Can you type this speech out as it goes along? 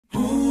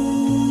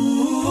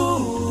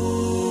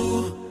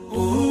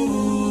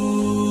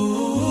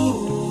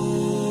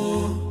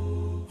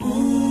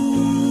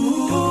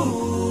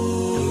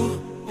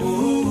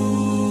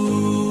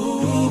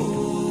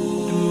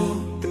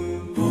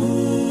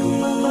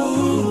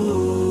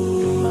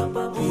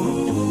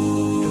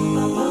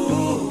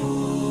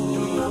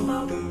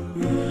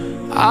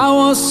I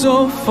was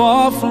so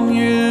far from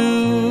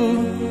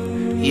you,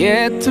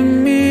 yet to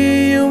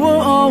me you were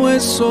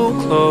always so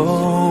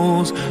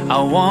close. I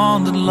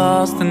wandered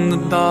lost in the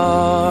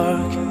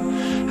dark.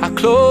 I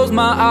closed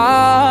my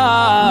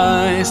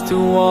eyes to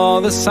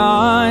all the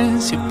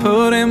signs you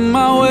put in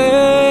my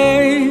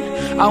way.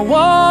 I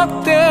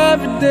walked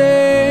every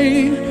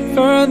day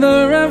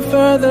further and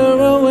further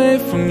away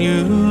from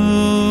you.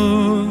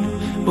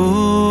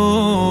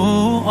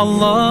 Ooh,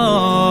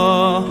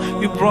 Allah,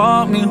 you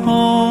brought me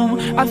home.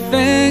 I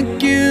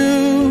thank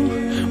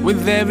you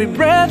with every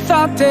breath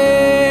I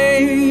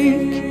take.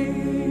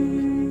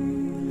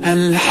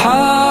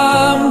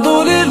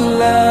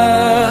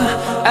 Alhamdulillah,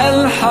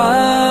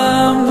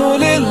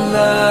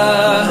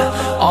 Alhamdulillah.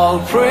 All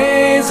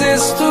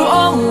praises to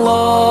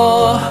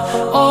Allah,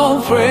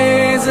 all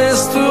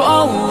praises to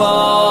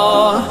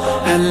Allah.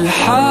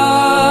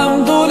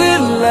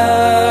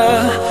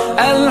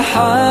 Alhamdulillah,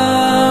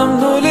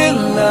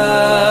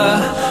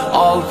 Alhamdulillah.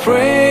 All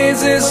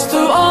praises to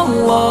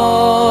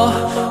Allah,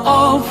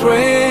 all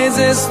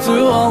praises to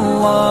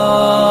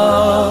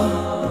Allah.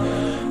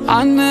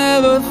 I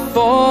never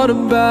thought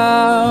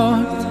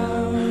about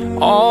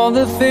all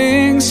the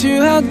things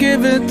you had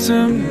given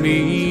to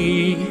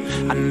me.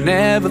 I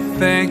never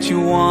thanked you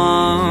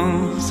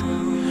once.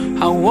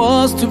 I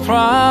was too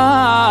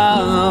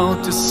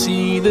proud to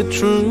see the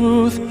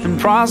truth and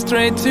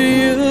prostrate to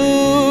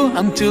you,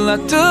 until I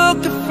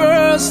took the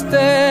first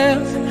step,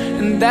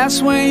 and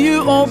that's when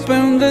you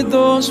opened the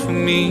doors for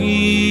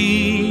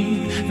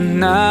me.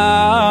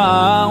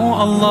 Now,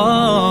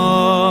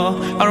 Allah,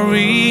 I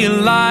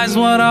realize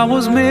what I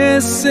was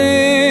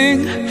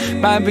missing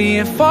by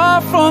being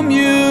far from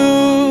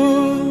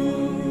you.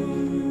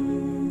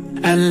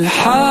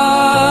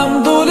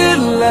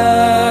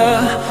 Alhamdulillah,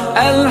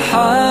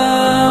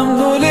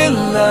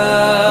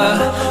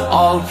 Alhamdulillah.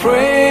 All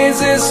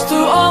praises to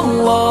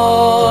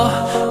Allah,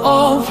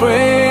 all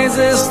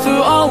praises to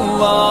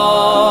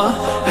Allah.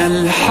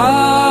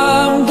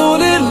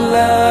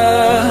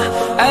 Alhamdulillah,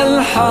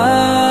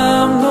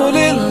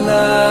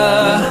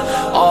 Alhamdulillah.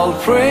 All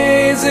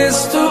praises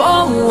to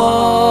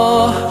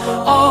Allah,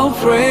 all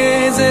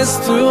praises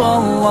to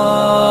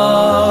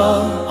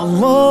Allah.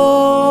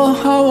 Allah,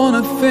 I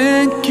wanna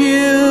thank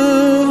you.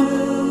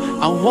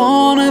 I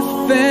wanna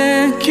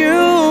thank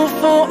you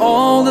for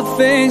all the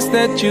things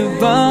that you've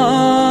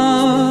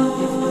done.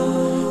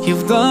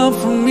 You've done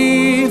for me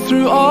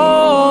through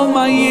all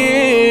my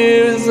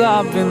years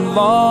I've been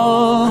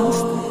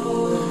lost.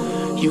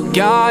 You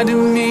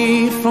guided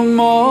me from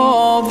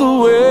all the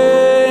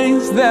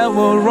ways that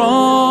were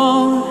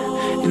wrong.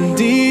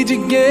 Indeed, you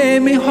gave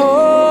me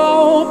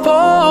hope. Oh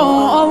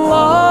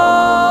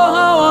Allah,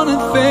 I wanna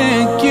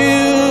thank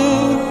you.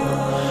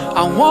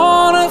 I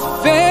wanna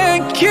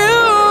thank you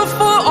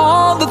for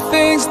all the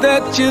things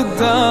that you've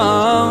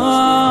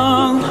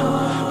done.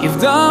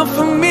 You've done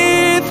for me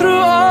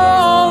through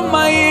all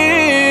my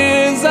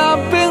years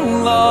I've been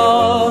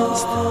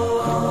lost.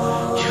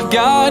 You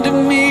guided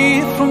me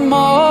from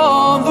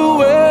all the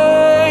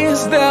ways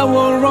that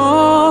were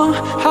wrong.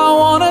 I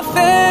wanna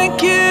thank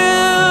you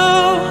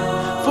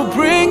for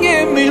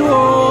bringing me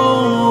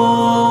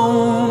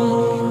home.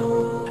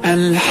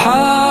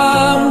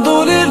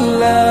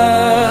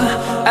 Alhamdulillah,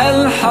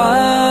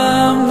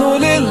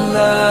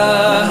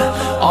 Alhamdulillah.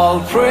 All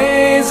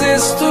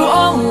praises to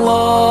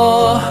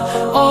Allah,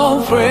 all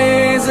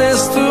praises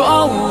to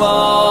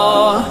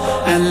Allah.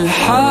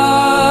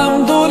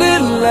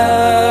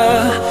 Alhamdulillah,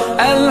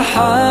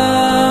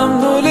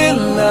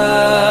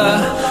 Alhamdulillah.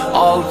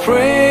 All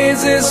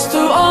praises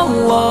to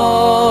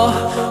Allah,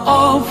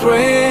 all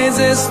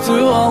praises to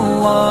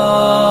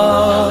Allah.